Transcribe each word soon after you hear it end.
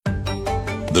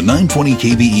The 920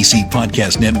 KVEC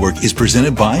Podcast Network is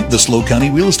presented by the SLO County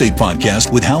Real Estate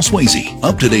Podcast with Hal Swayze.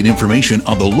 Up-to-date information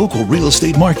on the local real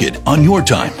estate market on your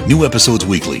time. New episodes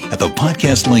weekly at the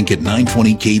podcast link at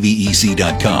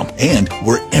 920kvec.com and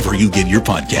wherever you get your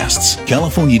podcasts.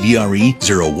 California DRE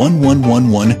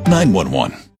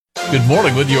 01111 Good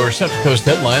morning with your Central Coast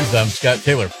headlines. I'm Scott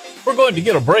Taylor. We're going to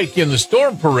get a break in the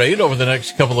storm parade over the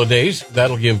next couple of days.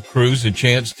 That'll give crews a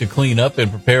chance to clean up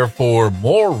and prepare for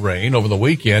more rain over the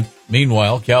weekend.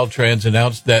 Meanwhile, Caltrans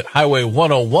announced that Highway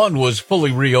 101 was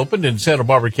fully reopened in Santa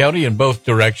Barbara County in both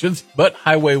directions, but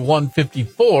Highway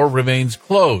 154 remains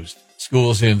closed.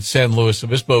 Schools in San Luis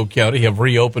Obispo County have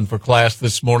reopened for class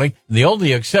this morning. The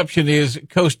only exception is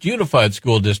Coast Unified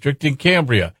School District in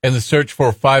Cambria, and the search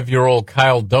for 5-year-old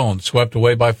Kyle Doan, swept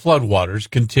away by floodwaters,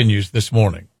 continues this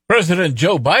morning. President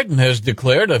Joe Biden has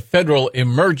declared a federal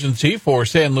emergency for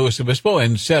San Luis Obispo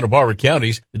and Santa Barbara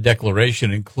counties. The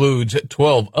declaration includes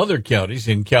 12 other counties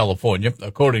in California.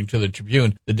 According to the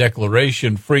Tribune, the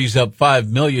declaration frees up $5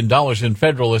 million in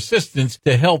federal assistance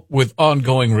to help with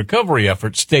ongoing recovery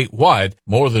efforts statewide.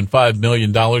 More than $5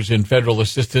 million in federal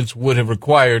assistance would have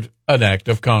required an act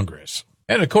of Congress.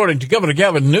 And according to Governor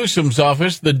Gavin Newsom's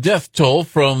office, the death toll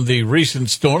from the recent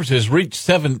storms has reached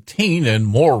 17 and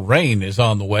more rain is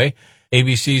on the way.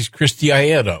 ABC's Christy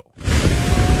Aedo.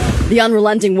 The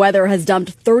unrelenting weather has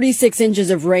dumped 36 inches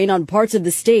of rain on parts of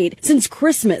the state since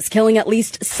Christmas, killing at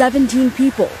least 17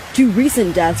 people. 2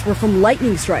 recent deaths were from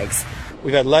lightning strikes.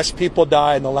 We've had less people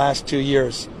die in the last 2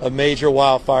 years of major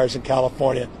wildfires in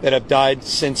California that have died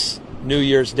since New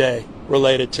Year's Day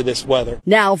related to this weather.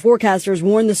 Now, forecasters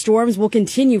warn the storms will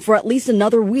continue for at least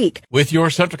another week. With your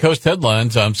Central Coast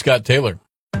headlines, I'm Scott Taylor.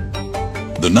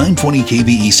 The 920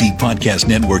 KVEC Podcast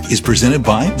Network is presented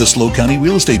by the SLO County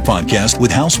Real Estate Podcast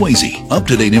with Hal Swayze.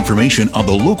 Up-to-date information on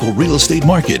the local real estate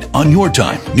market on your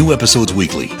time. New episodes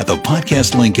weekly at the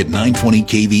podcast link at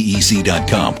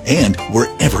 920kvec.com and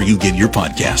wherever you get your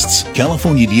podcasts.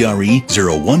 California DRE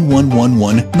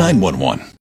 01111 911.